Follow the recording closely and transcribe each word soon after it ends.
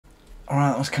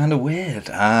Alright, that was kind of weird.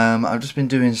 I've just been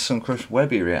doing some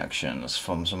Webby reactions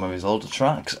from some of his older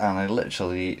tracks, and I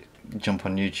literally jumped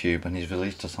on YouTube and he's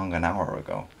released a song an hour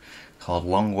ago called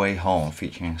Long Way Home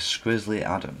featuring Skrizzly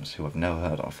Adams, who I've never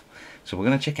heard of. So we're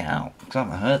going to check it out, because I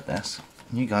haven't heard this.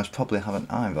 You guys probably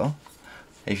haven't either.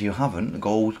 If you haven't,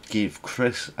 go give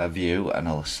Chris a view and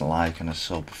a like and a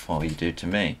sub before you do to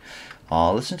me.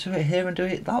 Or listen to it here and do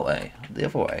it that way, the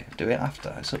other way. Do it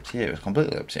after. It's up to you. It's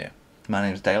completely up to you. My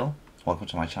name's Dale. Welcome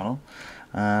to my channel,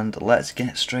 and let's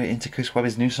get straight into Chris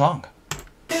Webby's new song.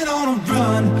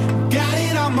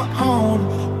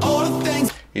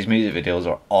 His music videos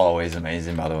are always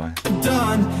amazing, by the way.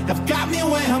 Have got me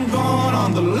where I'm going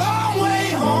on the long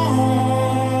way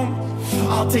home.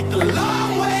 I'll take the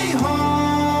long way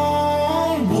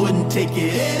home. Wouldn't take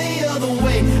it any other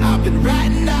way. I've been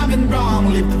right and I've been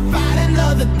wrong. Live to fight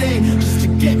another day just to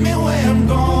get me where I'm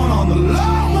going on the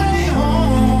long way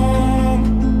home.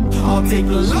 I'll take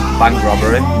the long bank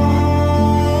robbery.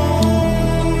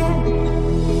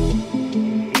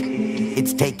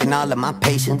 It's taking all of my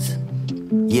patience.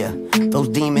 Yeah, those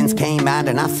demons came out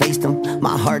and I faced them.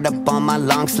 My heart up on my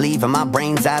long sleeve and my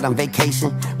brain's out on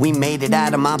vacation. We made it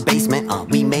out of my basement,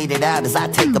 we made it out as I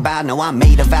take a bow. No, I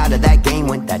made a vow to that game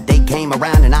when that day came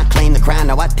around and I claimed the crown.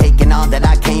 Now I've taken all that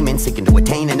I came in, seeking to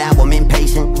attain, and now I'm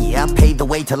impatient. Yeah, I paid the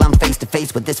way till I'm face to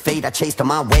face with this fate I chased on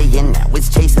my way in. Now it's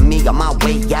chasing me on my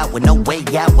way out with no way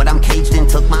out. What I'm caged in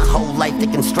took my whole life to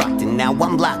construct, and now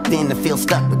I'm locked in to feel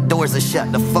stuck. The doors are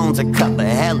shut, the phones are cut, but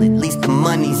hell, at least the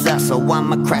money's up. So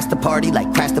I'ma crash the party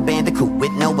like Crash the Bandicoot,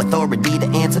 with no authority to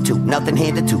answer to, nothing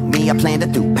handed to me. I plan to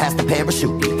do past the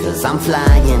parachute because I'm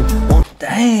flying.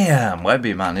 Damn,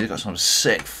 Webby, man, he's got some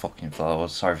sick fucking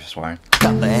flows. Sorry for swearing.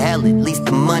 But hell, at least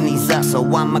the money's up. So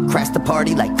I'ma crash the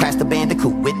party like Crash the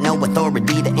Bandicoot, with no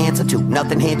authority to answer to,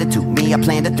 nothing handed to me. I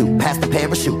plan to do past the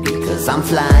parachute because I'm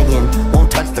flying. Won't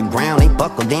touch the ground, ain't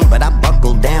buckled in, but I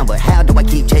buckled down. But how do I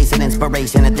keep chasing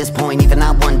inspiration at this point? Even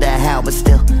I wonder how, but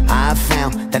still I've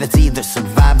found that it's either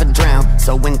survive or drown.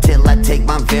 So until I take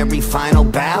my very final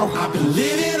bow, I've been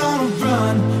living on a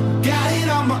run, got it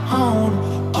on my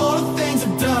own. All the things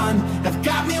I've done have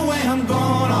got me where I'm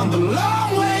going on the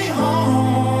long way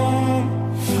home.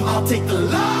 I'll take the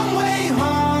long way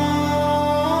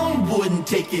home. Wouldn't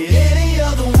take it any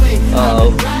other way. I've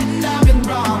been right and I've been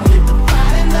wrong. Live to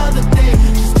fight another day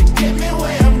just to get me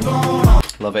where I'm going on.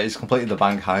 Love it. He's completed the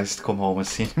bank heist, come home and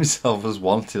seen himself as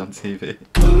wanted on TV.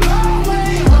 The long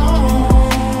way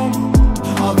home.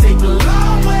 I'll take the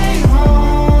long way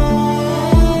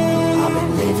home. I've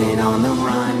been living on the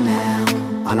run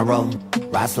now, on a roll,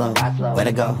 ride slow, where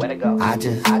to go, I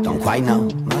just don't quite know.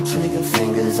 My trigger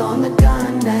fingers on the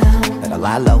gun now, better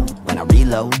lie low when I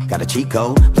reload. Got a cheat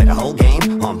code, play the whole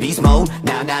game on beast mode.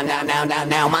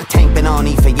 Now, my tank been on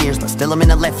E for years, but still I'm in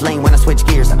the left lane when I switch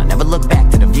gears. And I never look back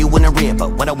to the view in the rear,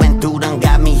 but what I went through done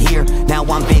got me here. Now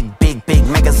I'm big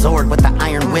Megazord with the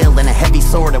iron will and a heavy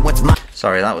sword, and what's my...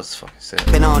 Sorry, that was fucking sick.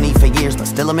 Been on E for years, but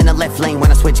still I'm in the left lane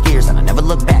when I switch gears. And I never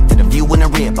look back to the view in the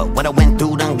rear, but what I went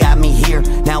through done got me here.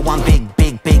 Now I'm big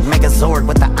Megazord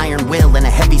with the iron will and a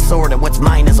heavy sword, and what's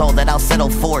mine is all that I'll settle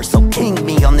for. So king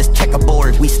me on this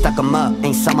checkerboard. We stuck 'em up,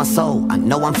 ain't sell my soul. I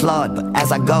know I'm flawed, but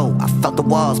as I go, I felt the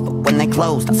walls, but when they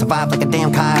closed, I survived like a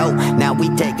damn coyote. Now we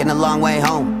taking a long way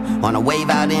home, on a wave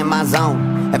out in my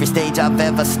zone. Every stage I've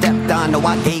ever stepped on, know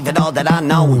I gave it all that I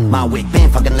know. My wig been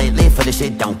fucking lit for this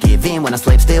shit. Don't give in when I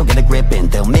slip, still get a grip,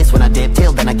 and they'll miss when I dip.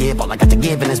 Till then I give all I got to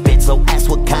give in this bit. So ask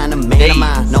what kind of man am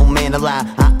I? No man to lie.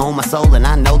 I own my soul and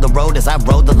I know the road as I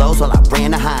rode the lows while I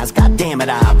ran the highs. God damn it,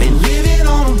 I've been living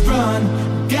on a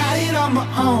run, got it on my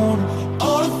own.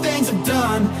 All the things I've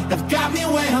done have got me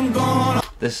where I'm going.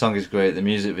 This song is great, the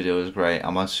music video is great.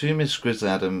 I'm assuming Skrizzly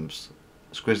Adams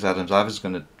either is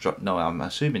going to drop. No, I'm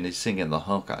assuming he's singing the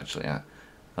hook actually. I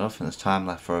don't think there's time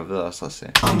left for a verse. Let's see.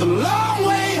 On the long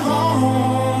way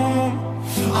home,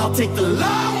 I'll take the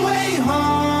long way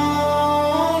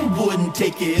home. Wouldn't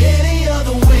take it any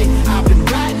other way. I've been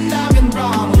right and I've been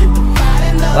wrong. Live to fight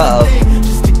another day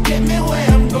just to get me where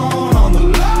I'm going on the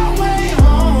long way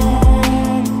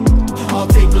home. I'll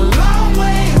take the long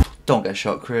way. Don't get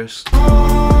shot, Chris. I've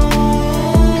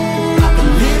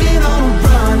been living on a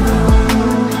run.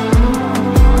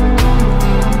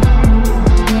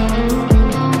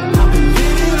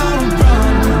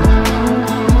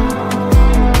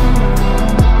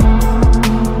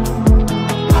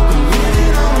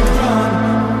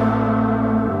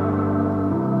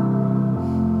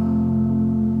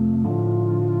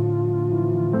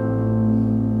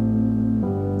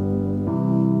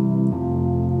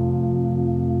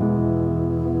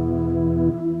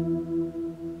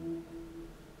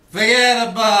 Forget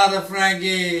about it,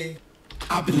 Frankie.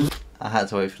 I had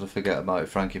to wait for the forget about it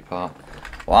Frankie part.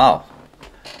 Wow.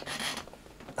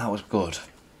 That was good.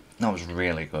 That was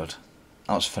really good.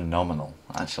 That was phenomenal,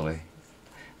 actually.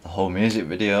 The whole music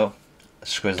video,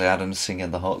 Skrizzly Adams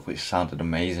singing the hook, which sounded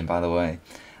amazing by the way,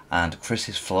 and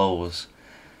Chris's flows.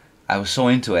 I was so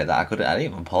into it that I didn't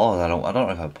even pause. I don't know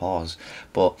if I paused,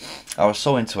 but I was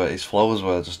so into it. His flows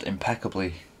were just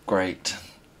impeccably great.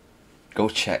 Go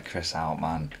check Chris out,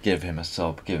 man. Give him a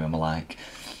sub, give him a like.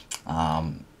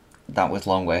 That was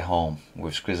Long Way Home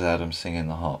with Skrizzly Adams singing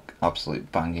the hook. Absolute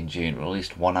banging tune,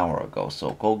 released 1 hour ago,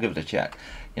 so go give it a check.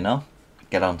 You know,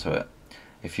 get onto it.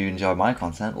 If you enjoy my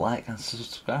content, like and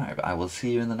subscribe. I will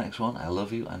see you in the next one. I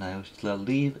love you, and I shall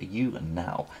leave you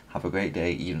now. Have a great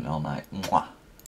day, evening, all night. Mwah.